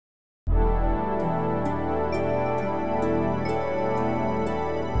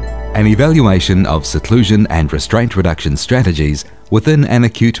An evaluation of seclusion and restraint reduction strategies within an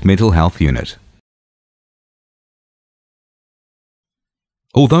acute mental health unit.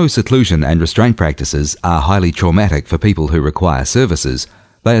 Although seclusion and restraint practices are highly traumatic for people who require services,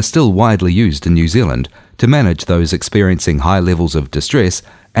 they are still widely used in New Zealand to manage those experiencing high levels of distress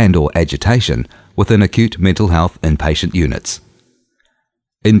and/or agitation within acute mental health inpatient units.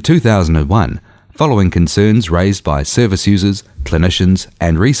 In 2001, following concerns raised by service users, clinicians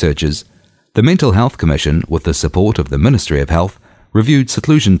and researchers, the Mental Health Commission, with the support of the Ministry of Health, reviewed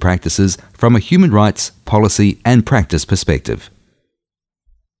seclusion practices from a human rights, policy and practice perspective.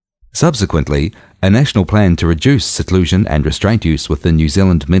 Subsequently, a national plan to reduce seclusion and restraint use within New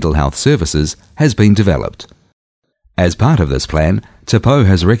Zealand mental health services has been developed. As part of this plan, TPO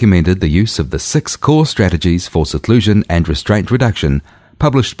has recommended the use of the 6 core strategies for seclusion and restraint reduction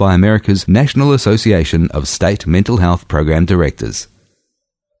published by America's National Association of State Mental Health Program Directors.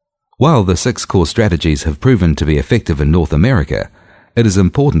 While the 6 core strategies have proven to be effective in North America, it is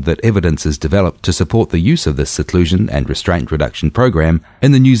important that evidence is developed to support the use of this seclusion and restraint reduction program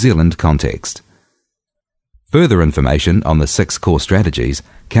in the New Zealand context. Further information on the 6 core strategies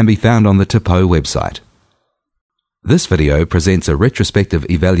can be found on the TPO website. This video presents a retrospective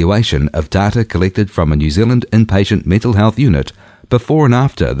evaluation of data collected from a New Zealand inpatient mental health unit before and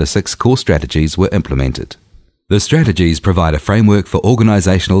after the 6 core strategies were implemented. The strategies provide a framework for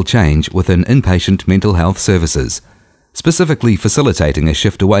organisational change within inpatient mental health services, specifically facilitating a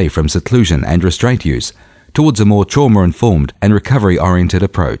shift away from seclusion and restraint use towards a more trauma-informed and recovery-oriented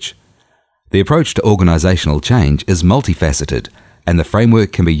approach. The approach to organisational change is multifaceted, and the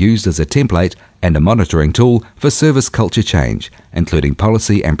framework can be used as a template and a monitoring tool for service culture change, including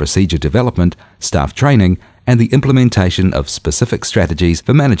policy and procedure development, staff training, and the implementation of specific strategies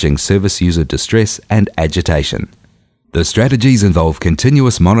for managing service user distress and agitation. The strategies involve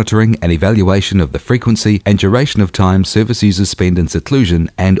continuous monitoring and evaluation of the frequency and duration of time service users spend in seclusion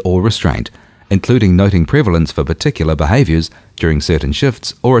and/or restraint, including noting prevalence for particular behaviours during certain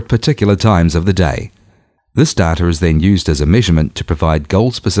shifts or at particular times of the day. This data is then used as a measurement to provide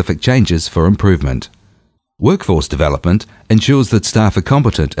goal-specific changes for improvement. Workforce development ensures that staff are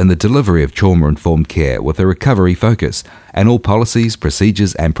competent in the delivery of trauma-informed care with a recovery focus, and all policies,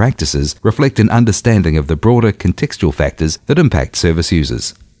 procedures and practices reflect an understanding of the broader contextual factors that impact service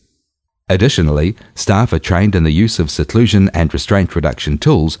users. Additionally, staff are trained in the use of seclusion and restraint reduction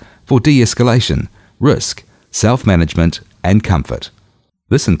tools for de-escalation, risk, self-management and comfort.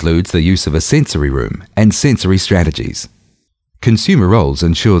 This includes the use of a sensory room and sensory strategies. Consumer roles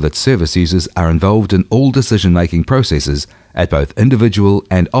ensure that service users are involved in all decision-making processes at both individual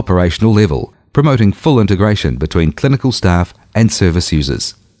and operational level, promoting full integration between clinical staff and service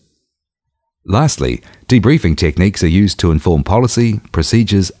users. Lastly, debriefing techniques are used to inform policy,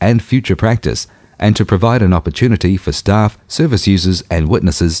 procedures and future practice, and to provide an opportunity for staff, service users and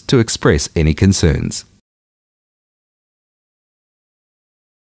witnesses to express any concerns.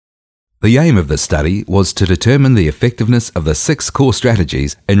 The aim of this study was to determine the effectiveness of the 6 core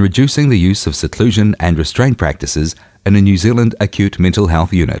strategies in reducing the use of seclusion and restraint practices in a New Zealand acute mental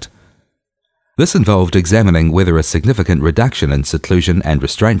health unit. This involved examining whether a significant reduction in seclusion and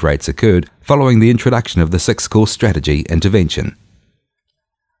restraint rates occurred following the introduction of the 6 core strategy intervention.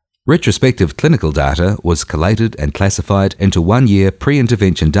 Retrospective clinical data was collated and classified into 1-year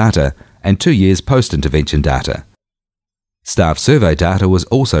pre-intervention data and 2 years post-intervention data. Staff survey data was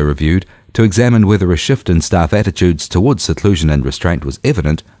also reviewed to examine whether a shift in staff attitudes towards seclusion and restraint was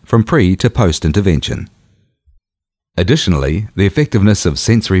evident from pre to post-intervention. Additionally, the effectiveness of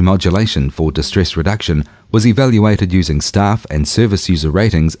sensory modulation for distress reduction was evaluated using staff and service user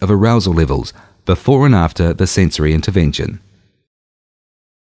ratings of arousal levels before and after the sensory intervention.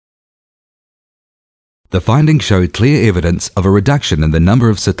 The findings showed clear evidence of a reduction in the number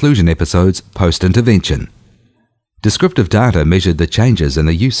of seclusion episodes post-intervention. Descriptive data measured the changes in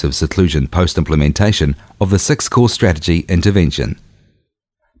the use of seclusion post-implementation of the 6 core strategy intervention.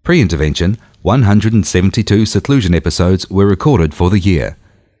 Pre-intervention, 172 seclusion episodes were recorded for the year.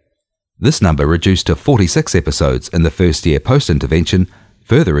 This number reduced to 46 episodes in the first year post-intervention,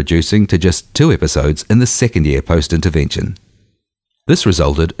 further reducing to just 2 episodes in the second year post-intervention. This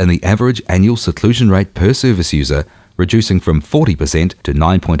resulted in the average annual seclusion rate per service user reducing from 40% to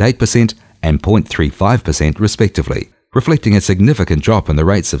 9.8% and 0.35% respectively, reflecting a significant drop in the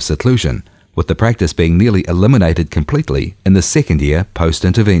rates of seclusion, with the practice being nearly eliminated completely in the second year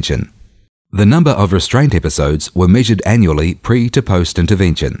post-intervention. The number of restraint episodes were measured annually pre to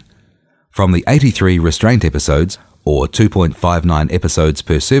post-intervention. From the 83 restraint episodes, or 2.59 episodes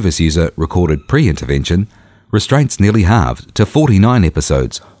per service user recorded pre-intervention, restraints nearly halved to 49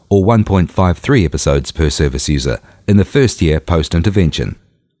 episodes, or 1.53 episodes per service user, in the first year post-intervention.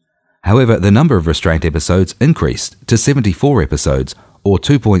 However, the number of restraint episodes increased to 74 episodes, or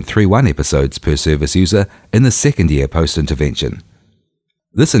 2.31 episodes per service user, in the second year post-intervention.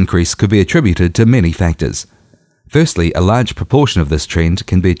 This increase could be attributed to many factors. Firstly, a large proportion of this trend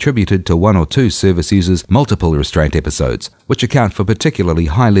can be attributed to one or two service users' multiple restraint episodes, which account for particularly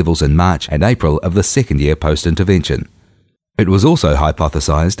high levels in March and April of the second year post-intervention. It was also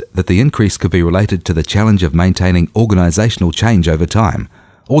hypothesized that the increase could be related to the challenge of maintaining organizational change over time,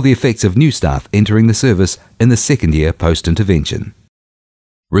 or the effects of new staff entering the service in the second year post-intervention.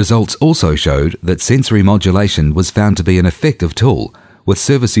 Results also showed that sensory modulation was found to be an effective tool, with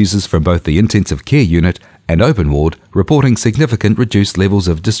service users from both the intensive care unit and open ward reporting significant reduced levels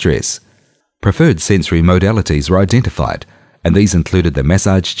of distress. Preferred sensory modalities were identified, and these included the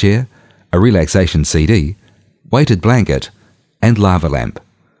massage chair, a relaxation CD, weighted blanket, and lava lamp.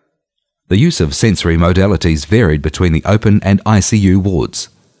 The use of sensory modalities varied between the open and ICU wards.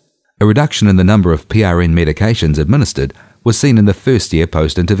 A reduction in the number of PRN medications administered was seen in the first year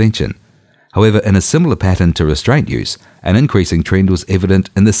post-intervention. However, in a similar pattern to restraint use, an increasing trend was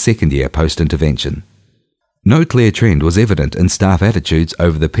evident in the second year post-intervention. No clear trend was evident in staff attitudes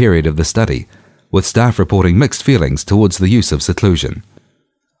over the period of the study, with staff reporting mixed feelings towards the use of seclusion.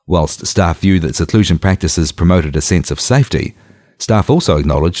 Whilst staff viewed that seclusion practices promoted a sense of safety, staff also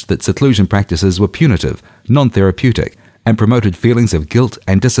acknowledged that seclusion practices were punitive, non-therapeutic, and promoted feelings of guilt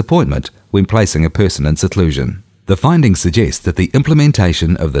and disappointment when placing a person in seclusion. The findings suggest that the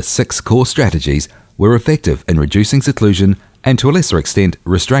implementation of the 6 core strategies were effective in reducing seclusion and, to a lesser extent,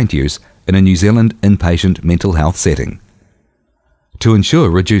 restraint use in a New Zealand inpatient mental health setting. To ensure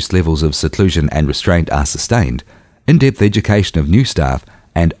reduced levels of seclusion and restraint are sustained, in-depth education of new staff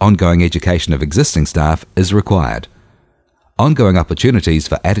and ongoing education of existing staff is required. Ongoing opportunities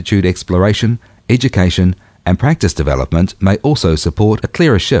for attitude exploration, education, and practice development may also support a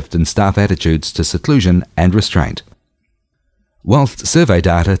clearer shift in staff attitudes to seclusion and restraint. Whilst survey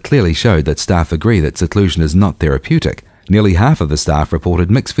data clearly showed that staff agree that seclusion is not therapeutic, nearly half of the staff reported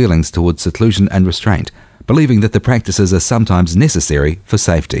mixed feelings towards seclusion and restraint, believing that the practices are sometimes necessary for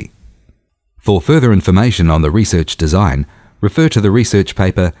safety. For further information on the research design, refer to the research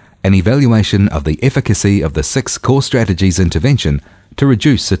paper An Evaluation of the Efficacy of the 6 Core Strategies Intervention to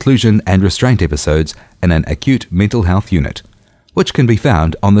Reduce Seclusion and Restraint Episodes in an Acute Mental Health Unit, which can be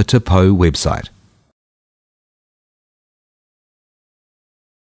found on the TPO website.